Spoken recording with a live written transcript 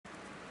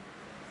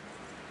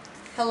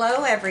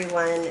Hello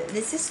everyone,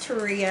 this is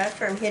Taria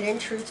from Hidden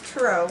Truth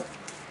Tarot,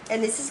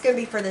 and this is going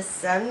to be for the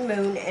Sun,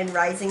 Moon, and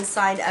Rising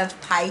sign of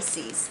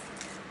Pisces.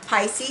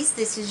 Pisces,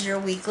 this is your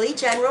weekly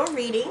general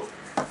reading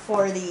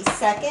for the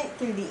 2nd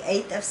through the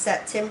 8th of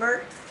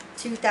September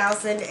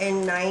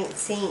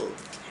 2019.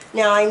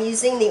 Now I'm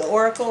using the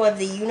Oracle of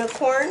the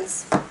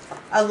Unicorns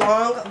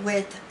along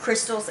with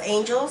Crystal's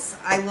Angels.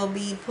 I will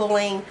be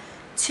pulling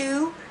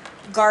 2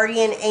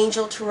 Guardian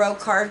Angel Tarot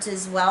cards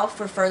as well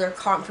for further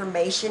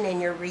confirmation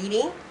in your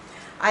reading.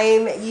 I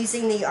am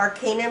using the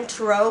Arcanum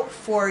Tarot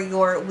for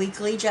your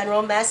weekly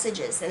general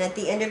messages, and at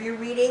the end of your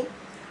reading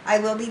I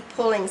will be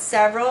pulling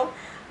several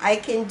I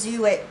Can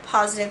Do It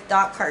positive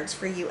thought cards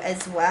for you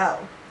as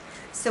well.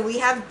 So we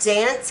have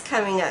Dance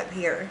coming up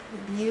here.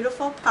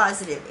 Beautiful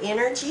positive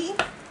energy.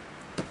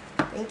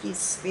 Thank you,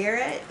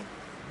 Spirit.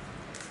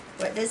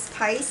 What does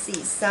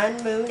Pisces,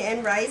 Sun, Moon,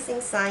 and Rising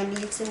sign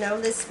need to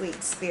know this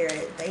week,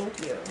 Spirit?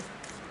 Thank you.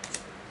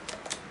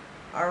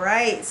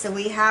 Alright, so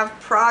we have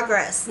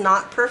progress,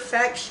 not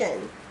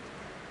perfection.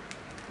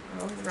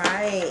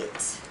 Alright.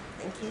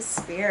 Thank you,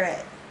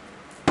 Spirit.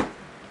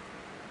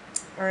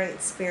 Alright,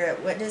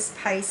 Spirit, what does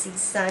Pisces,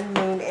 Sun,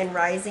 Moon, and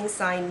Rising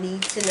sign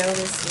need to know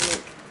this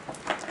week?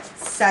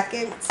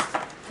 2nd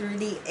through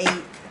the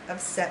 8th of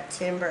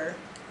September.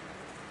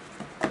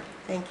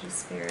 Thank you,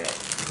 Spirit.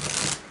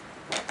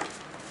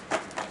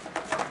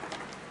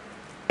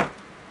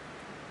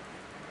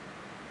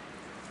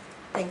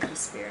 Thank you,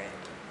 Spirit.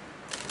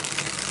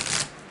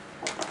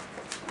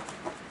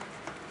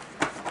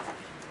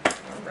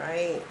 All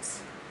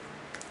right.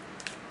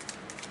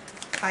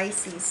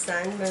 Pisces,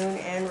 Sun, Moon,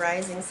 and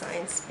Rising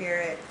sign,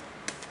 Spirit.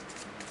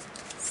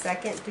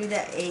 2nd through the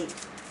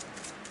 8th.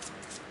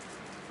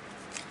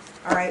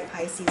 All right,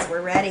 Pisces,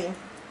 we're ready.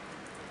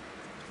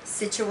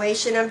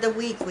 Situation of the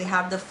week, we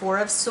have the 4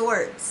 of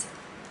Swords.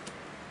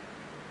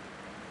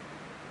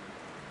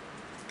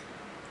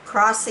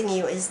 Crossing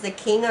you is the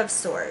King of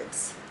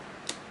Swords.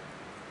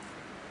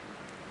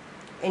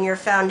 And your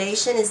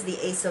foundation is the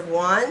Ace of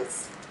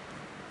Wands.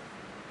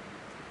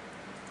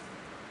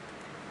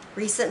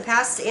 Recent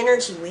past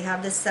energy, we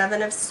have the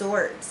 7 of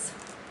Swords.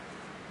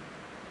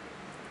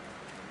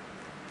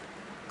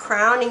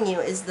 Crowning you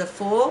is the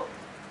Fool.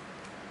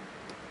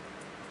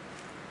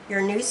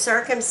 Your new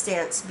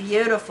circumstance,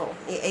 beautiful,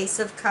 the Ace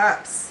of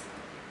Cups.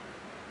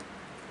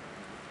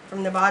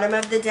 From the bottom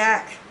of the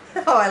deck,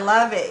 oh, I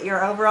love it.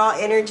 Your overall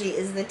energy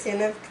is the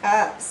 10 of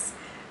Cups.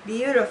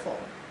 Beautiful.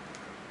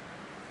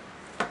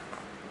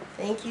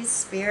 Thank you,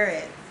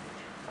 Spirit.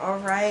 All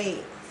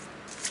right.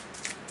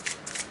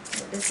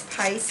 What does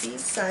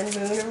Pisces, Sun,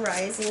 Moon, and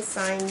Rising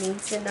sign need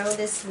to know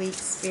this week,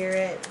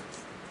 Spirit?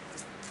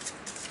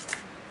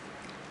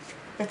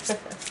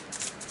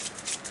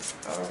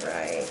 All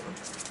right.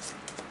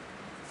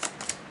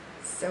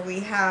 So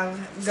we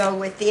have Go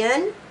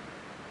Within.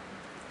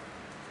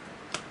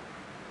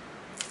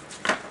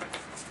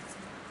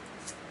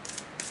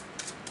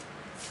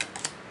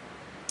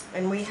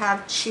 And we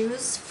have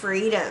Choose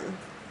Freedom.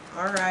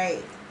 All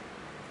right.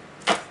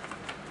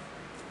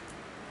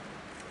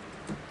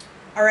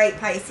 All right,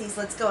 Pisces,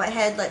 let's go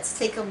ahead. Let's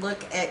take a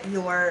look at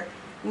your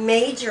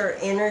major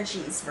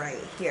energies right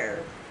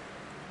here.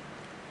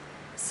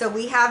 So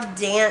we have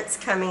Dance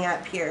coming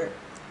up here.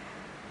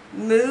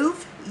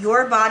 Move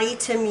your body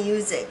to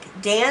music.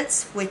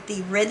 Dance with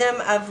the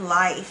rhythm of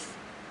life.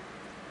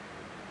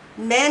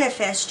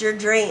 Manifest your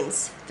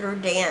dreams through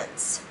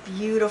dance.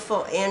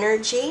 Beautiful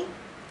energy.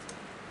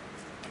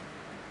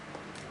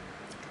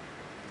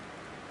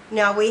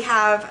 Now we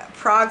have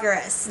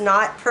progress,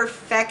 not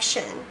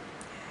perfection.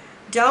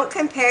 Don't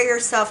compare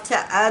yourself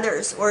to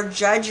others or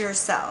judge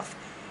yourself.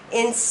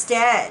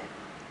 Instead,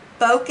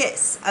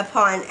 focus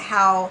upon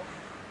how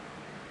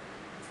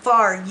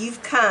far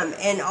you've come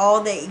and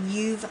all that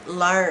you've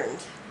learned.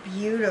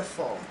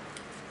 Beautiful.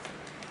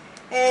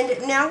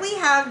 And now we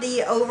have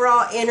the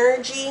overall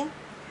energy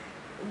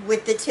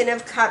with the 10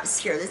 of Cups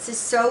here. This is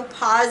so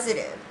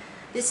positive.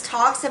 This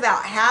talks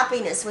about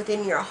happiness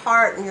within your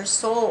heart and your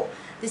soul.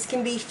 This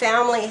can be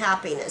family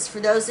happiness. For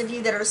those of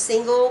you that are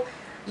single,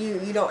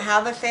 you don't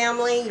have a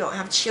family, you don't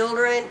have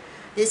children.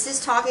 This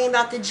is talking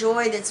about the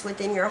joy that's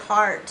within your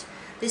heart.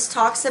 This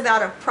talks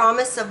about a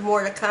promise of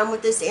more to come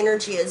with this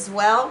energy as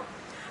well.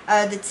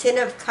 The 10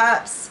 of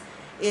Cups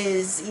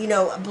is,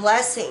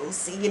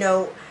 blessings.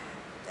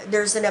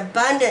 There's an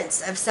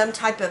abundance of some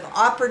type of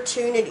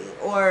opportunity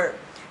or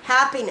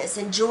happiness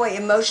and joy,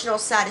 emotional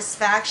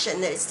satisfaction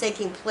that is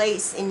taking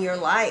place in your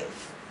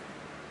life.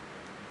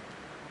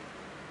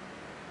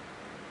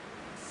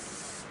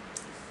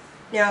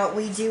 Now,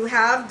 we do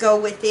have Go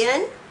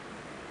Within.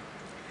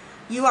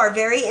 You are a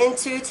very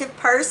intuitive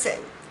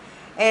person,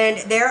 and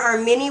there are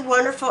many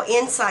wonderful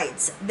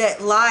insights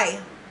that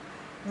lie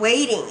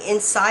waiting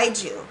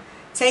inside you.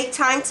 Take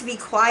time to be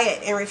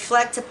quiet and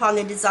reflect upon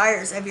the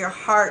desires of your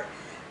heart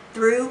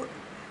through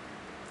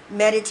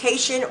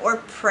meditation or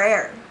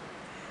prayer.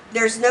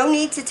 There's no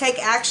need to take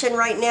action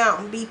right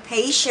now. Be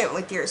patient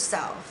with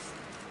yourself.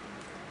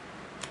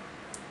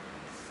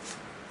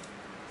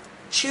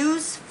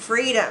 Choose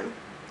freedom.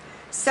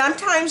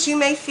 Sometimes you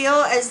may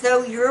feel as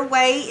though your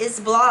way is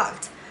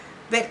blocked,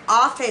 but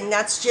often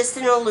that's just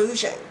an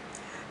illusion.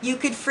 You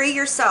could free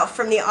yourself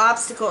from the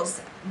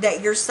obstacles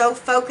that you're so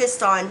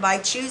focused on by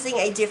choosing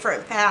a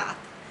different path.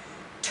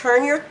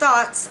 Turn your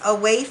thoughts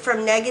away from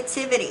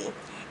negativity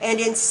and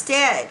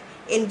instead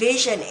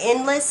envision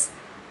endless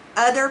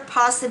other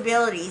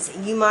possibilities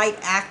you might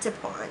act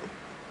upon.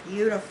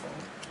 Beautiful.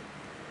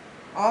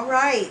 All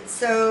right,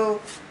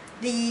 so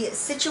the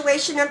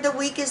situation of the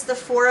week is the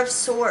Four of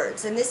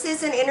Swords, and this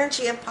is an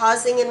energy of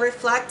pausing and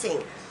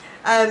reflecting,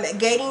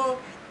 gaining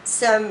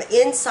some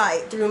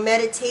insight through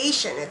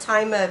meditation, a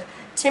time of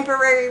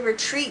temporary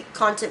retreat,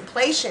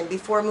 contemplation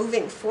before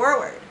moving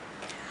forward.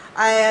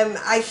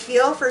 I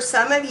feel for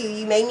some of you,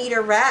 you may need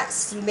a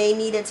rest. You may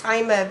need a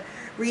time of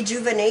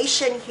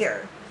rejuvenation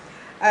here,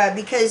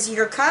 because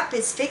your cup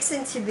is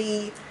fixing to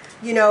be,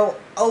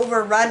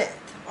 overrunneth.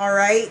 All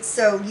right,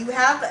 so you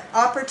have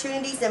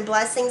opportunities and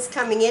blessings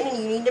coming in, and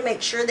you need to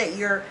make sure that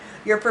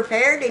you're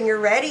prepared and you're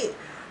ready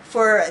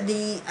for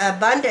the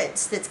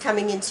abundance that's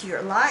coming into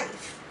your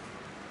life.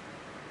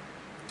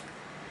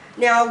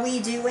 Now we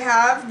do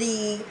have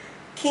the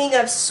King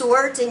of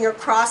Swords in your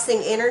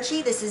crossing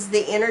energy. This is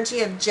the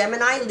energy of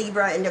Gemini,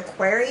 Libra, and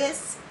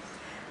Aquarius.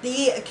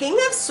 The King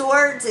of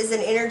Swords is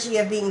an energy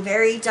of being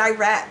very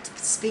direct,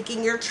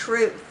 speaking your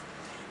truth,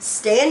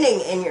 standing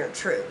in your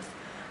truth.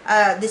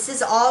 This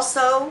is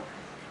also,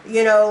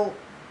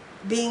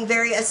 being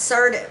very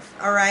assertive,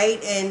 all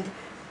right? And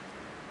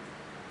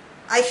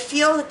I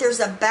feel that there's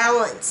a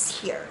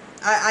balance here.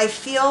 I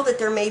feel that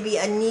there may be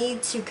a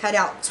need to cut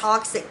out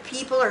toxic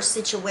people or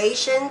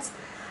situations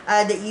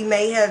that you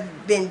may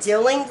have been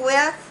dealing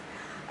with.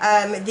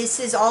 This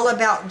is all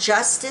about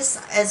justice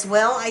as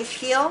well, I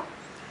feel.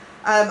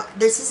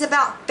 This is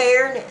about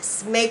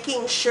fairness,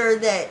 making sure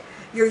that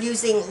you're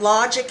using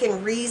logic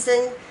and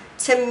reason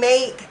to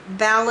make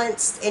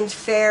balanced and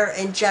fair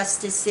and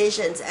just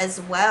decisions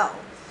as well.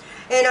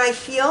 And I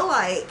feel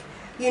like,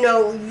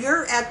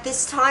 you're at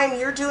this time,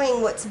 you're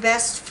doing what's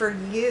best for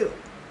you.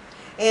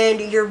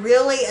 And you're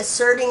really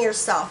asserting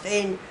yourself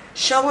and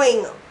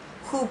showing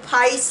who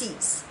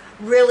Pisces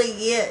really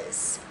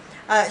is.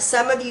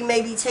 Some of you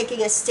may be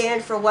taking a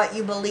stand for what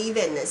you believe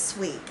in this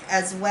week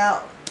as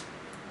well.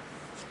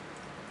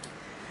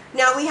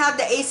 Now we have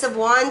the Ace of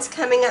Wands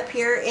coming up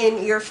here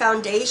in your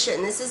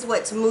foundation. This is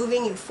what's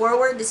moving you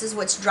forward. This is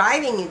what's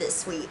driving you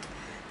this week.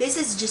 This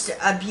is just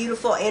a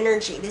beautiful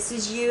energy. This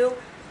is you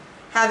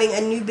having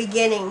a new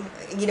beginning,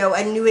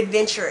 a new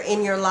adventure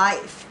in your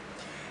life.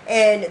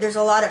 And there's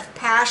a lot of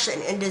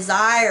passion and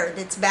desire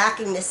that's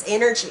backing this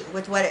energy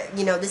with what,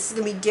 this is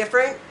going to be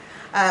different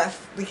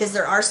because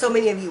there are so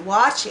many of you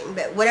watching.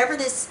 But whatever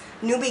this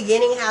new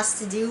beginning has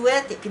to do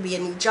with, it could be a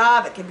new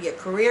job, it could be a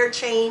career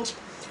change.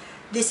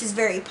 This is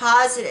very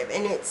positive,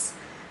 and it's,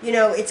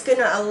 it's going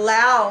to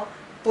allow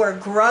for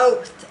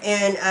growth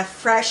and a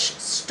fresh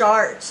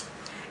start.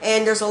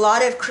 And there's a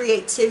lot of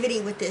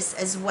creativity with this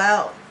as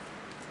well.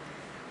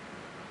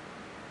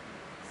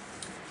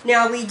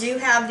 Now we do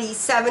have the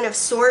Seven of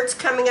Swords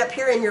coming up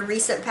here in your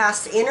recent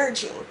past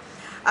energy.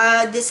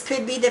 This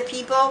could be the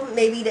people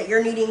maybe that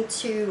you're needing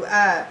to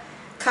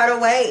cut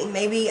away,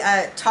 maybe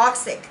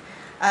toxic.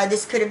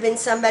 This could have been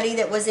somebody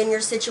that was in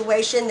your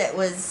situation that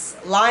was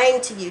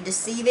lying to you,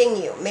 deceiving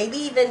you, maybe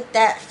even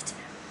theft.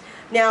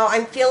 Now,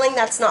 I'm feeling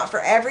that's not for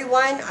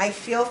everyone. I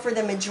feel for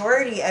the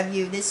majority of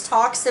you, this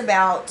talks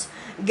about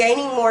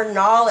gaining more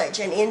knowledge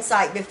and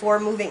insight before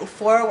moving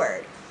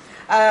forward.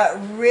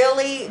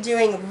 Really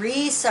doing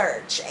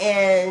research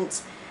and,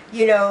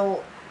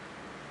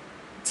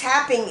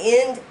 tapping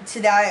into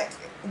that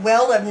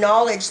well of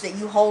knowledge that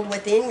you hold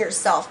within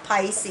yourself,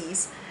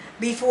 Pisces,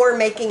 before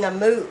making a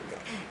move.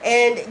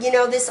 And,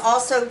 this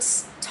also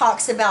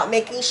talks about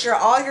making sure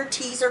all your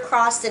T's are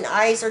crossed and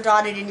I's are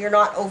dotted and you're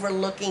not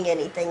overlooking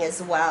anything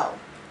as well.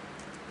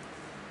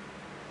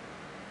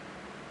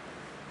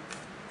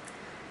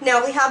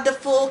 Now we have the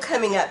Fool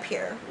coming up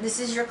here. This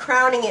is your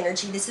crowning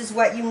energy. This is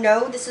what you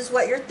know. This is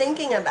what you're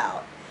thinking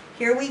about.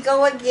 Here we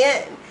go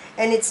again.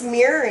 And it's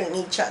mirroring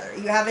each other.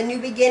 You have a new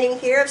beginning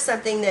here of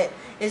something that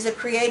is a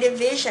creative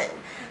vision.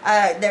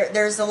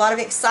 There's a lot of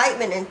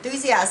excitement,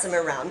 enthusiasm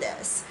around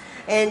this.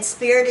 And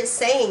Spirit is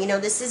saying,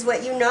 this is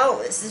what you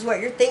know. This is what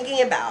you're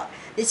thinking about.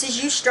 This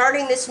is you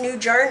starting this new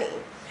journey.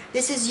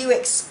 This is you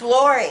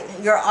exploring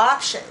your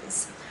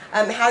options,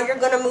 how you're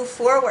going to move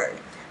forward,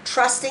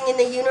 trusting in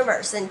the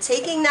universe and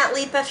taking that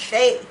leap of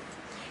faith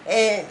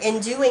in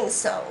doing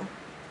so.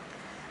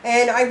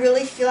 And I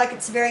really feel like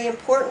it's very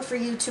important for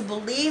you to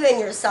believe in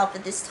yourself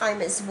at this time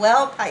as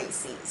well,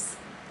 Pisces.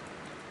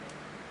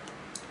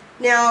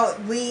 Now,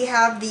 we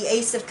have the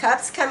Ace of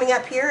Cups coming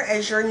up here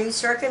as your new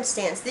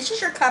circumstance. This is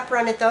your cup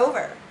runneth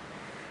over.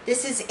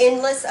 This is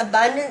endless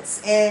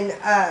abundance and,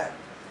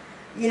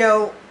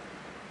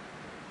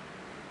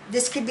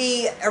 this could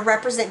be a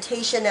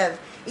representation of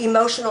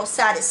emotional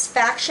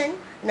satisfaction,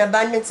 an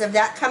abundance of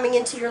that coming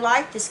into your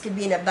life. This could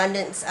be an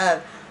abundance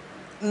of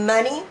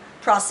money,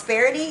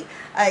 prosperity.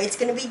 It's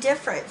going to be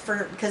different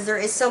because there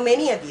is so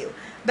many of you.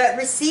 But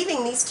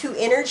receiving these two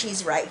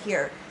energies right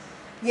here,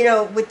 you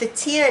know, with the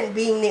 10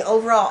 being the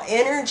overall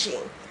energy,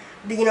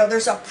 you know,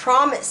 there's a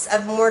promise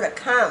of more to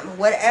come.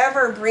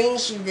 Whatever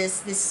brings you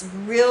this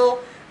real,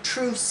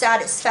 true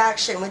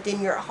satisfaction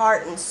within your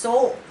heart and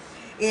soul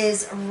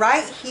is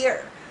right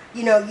here.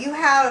 You know, you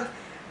have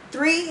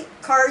 3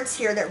 cards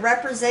here that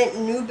represent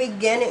new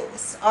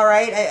beginnings, all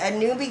right? A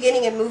new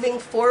beginning and moving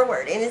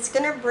forward. And it's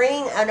going to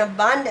bring an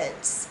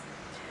abundance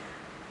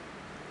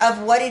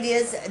of what it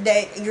is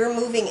that you're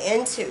moving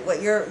into,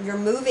 what you're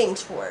moving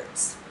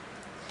towards.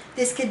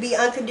 This could be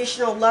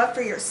unconditional love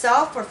for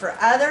yourself or for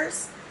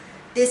others.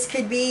 This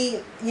could be,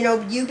 you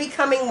know, you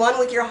becoming one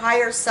with your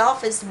higher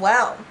self as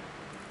well.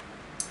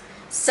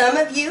 Some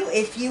of you,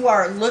 if you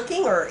are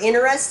looking or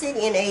interested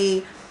in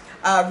a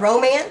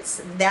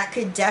romance, that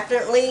could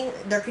definitely,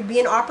 there could be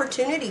an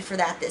opportunity for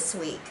that this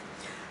week.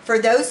 For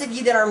those of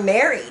you that are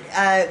married,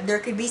 there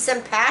could be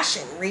some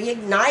passion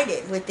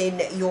reignited within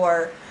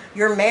your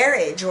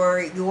marriage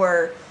or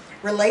your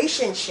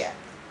relationship.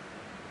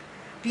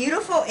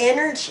 Beautiful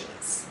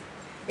energies.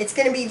 It's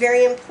going to be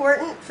very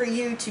important for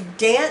you to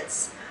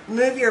dance,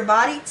 move your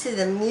body to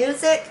the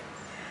music,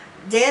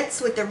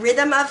 dance with the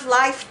rhythm of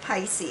life,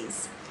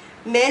 Pisces.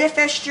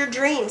 Manifest your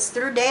dreams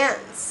through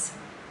dance.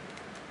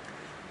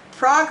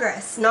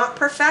 Progress, not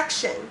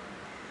perfection.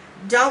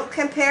 Don't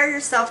compare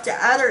yourself to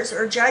others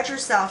or judge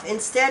yourself.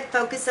 Instead,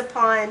 focus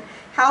upon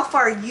how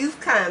far you've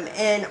come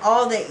and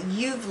all that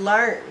you've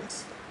learned.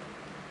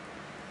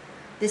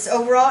 This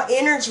overall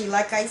energy,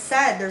 like I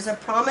said, there's a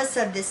promise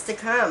of this to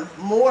come.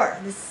 More.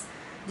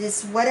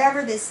 This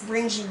whatever this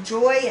brings you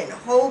joy and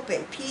hope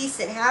and peace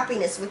and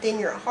happiness within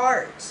your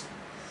heart.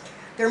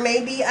 There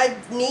may be a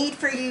need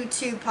for you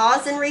to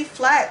pause and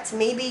reflect.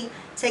 Maybe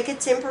take a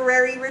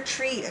temporary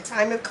retreat, a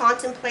time of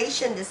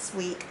contemplation this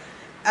week.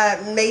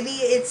 Maybe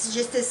it's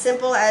just as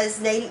simple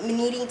as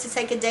needing to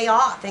take a day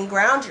off and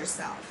ground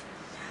yourself.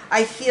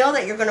 I feel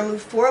that you're going to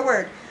move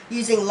forward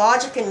using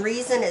logic and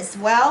reason as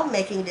well,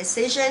 making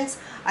decisions.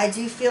 I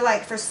do feel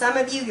like for some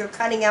of you, you're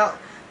cutting out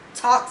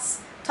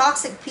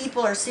toxic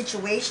people or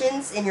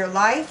situations in your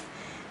life.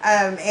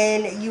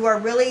 And you are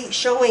really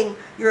showing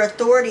your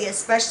authority,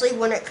 especially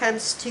when it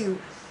comes to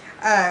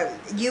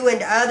you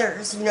and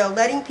others. You know,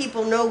 letting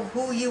people know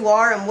who you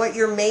are and what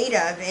you're made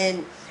of.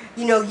 And,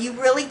 you know, you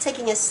really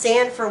taking a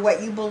stand for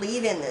what you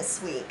believe in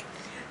this week.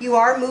 You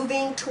are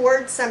moving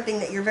towards something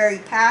that you're very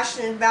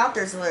passionate about.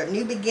 There's a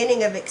new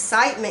beginning of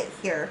excitement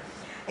here.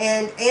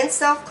 And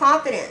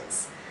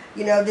self-confidence.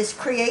 You know, this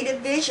creative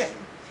vision.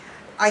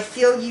 I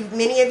feel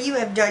many of you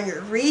have done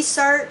your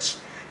research.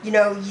 You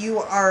know, you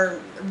are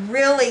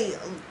really,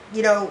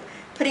 you know,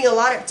 putting a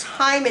lot of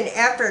time and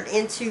effort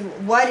into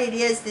what it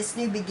is this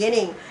new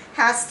beginning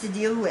has to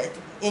deal with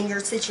in your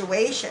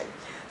situation.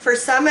 For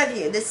some of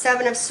you, the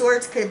 7 of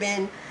Swords could have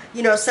been,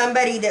 you know,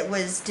 somebody that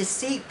was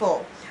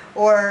deceitful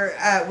or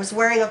was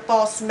wearing a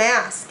false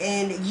mask,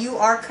 and you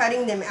are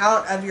cutting them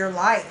out of your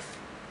life.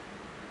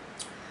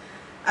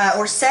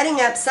 Or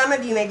setting up, some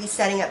of you may be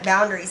setting up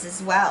boundaries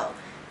as well.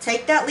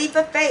 Take that leap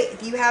of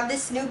faith. You have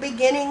this new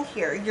beginning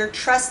here. You're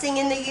trusting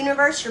in the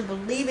universe. You're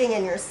believing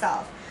in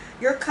yourself.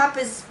 Your cup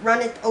is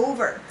runneth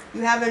over.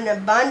 You have an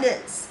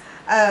abundance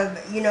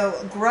of, you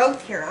know,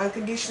 growth here.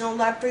 Unconditional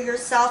love for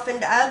yourself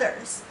and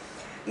others.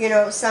 You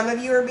know, some of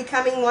you are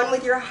becoming one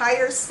with your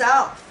higher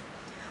self.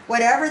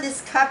 Whatever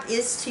this cup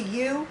is to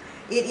you,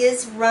 it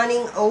is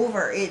running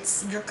over.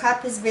 Your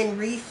cup has been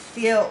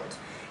refilled.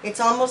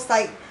 It's almost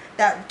like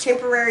that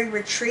temporary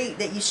retreat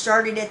that you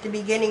started at the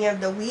beginning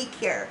of the week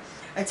here.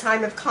 A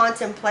time of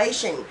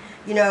contemplation,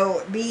 you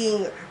know,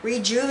 being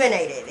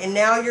rejuvenated, and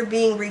now you're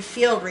being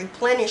refilled,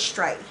 replenished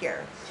right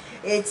here.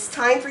 It's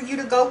time for you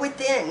to go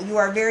within. You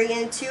are a very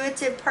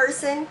intuitive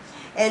person,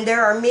 and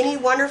there are many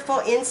wonderful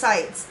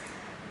insights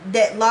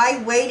that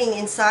lie waiting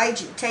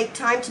inside you. Take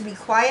time to be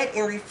quiet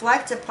and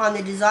reflect upon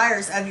the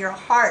desires of your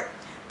heart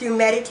through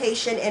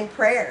meditation and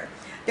prayer.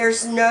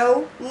 There's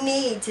no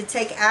need to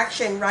take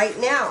action right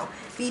now.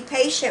 Be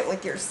patient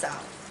with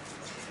yourself.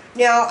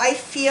 Now, I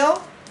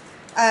feel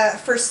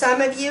for some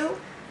of you,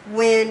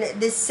 when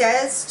this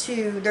says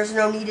there's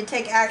no need to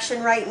take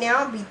action right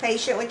now, be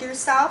patient with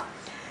yourself.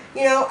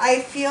 You know,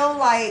 I feel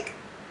like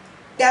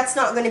that's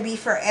not going to be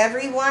for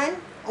everyone.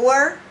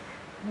 Or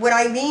what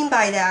I mean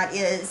by that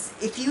is,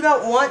 if you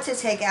don't want to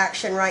take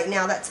action right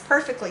now, that's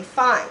perfectly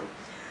fine.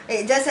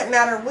 It doesn't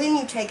matter when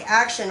you take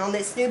action on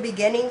this new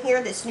beginning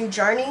here, this new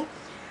journey.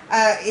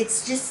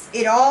 It's just,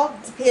 it all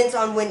depends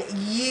on when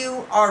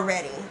you are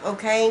ready,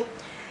 okay?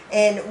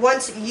 And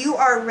once you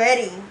are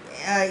ready,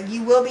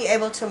 you will be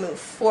able to move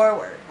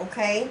forward,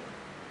 okay?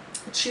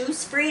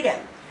 Choose freedom.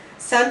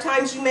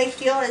 Sometimes you may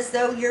feel as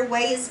though your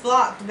way is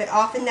blocked, but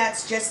often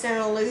that's just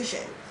an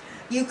illusion.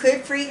 You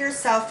could free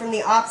yourself from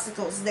the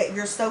obstacles that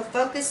you're so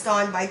focused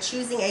on by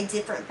choosing a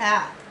different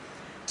path.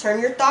 Turn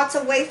your thoughts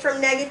away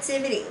from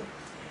negativity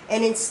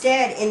and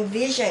instead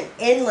envision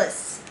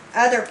endless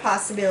other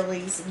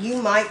possibilities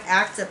you might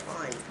act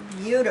upon.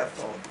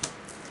 Beautiful.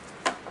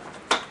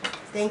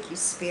 Thank you,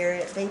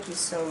 Spirit. Thank you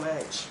so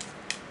much.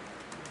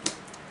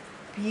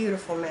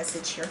 Beautiful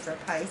message here for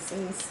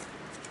Pisces.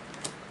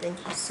 Thank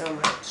you so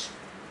much.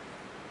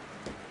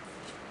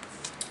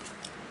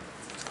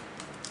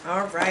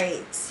 All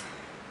right.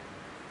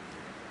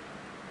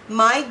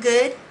 My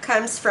good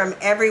comes from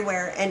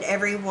everywhere and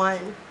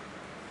everyone.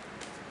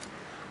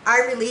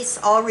 I release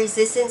all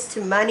resistance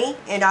to money,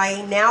 and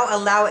I now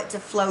allow it to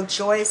flow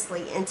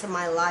joyously into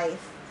my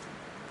life.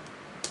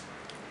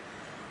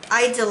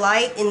 I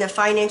delight in the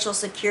financial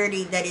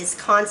security that is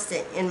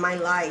constant in my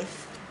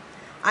life.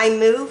 I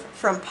move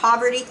from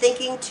poverty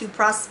thinking to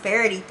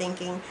prosperity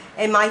thinking,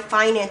 and my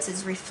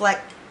finances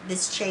reflect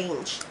this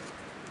change.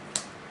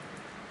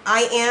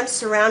 I am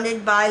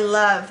surrounded by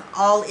love.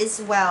 All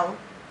is well.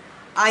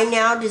 I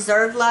now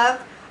deserve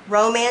love,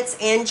 romance,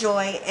 and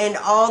joy, and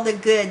all the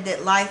good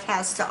that life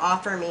has to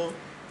offer me.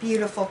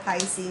 Beautiful,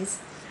 Pisces.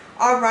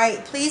 All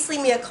right, please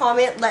leave me a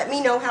comment. Let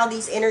me know how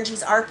these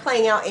energies are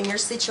playing out in your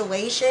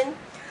situation.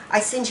 I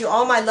send you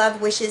all my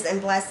love, wishes,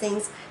 and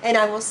blessings, and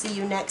I will see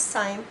you next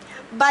time.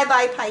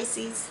 Bye-bye,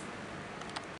 Pisces.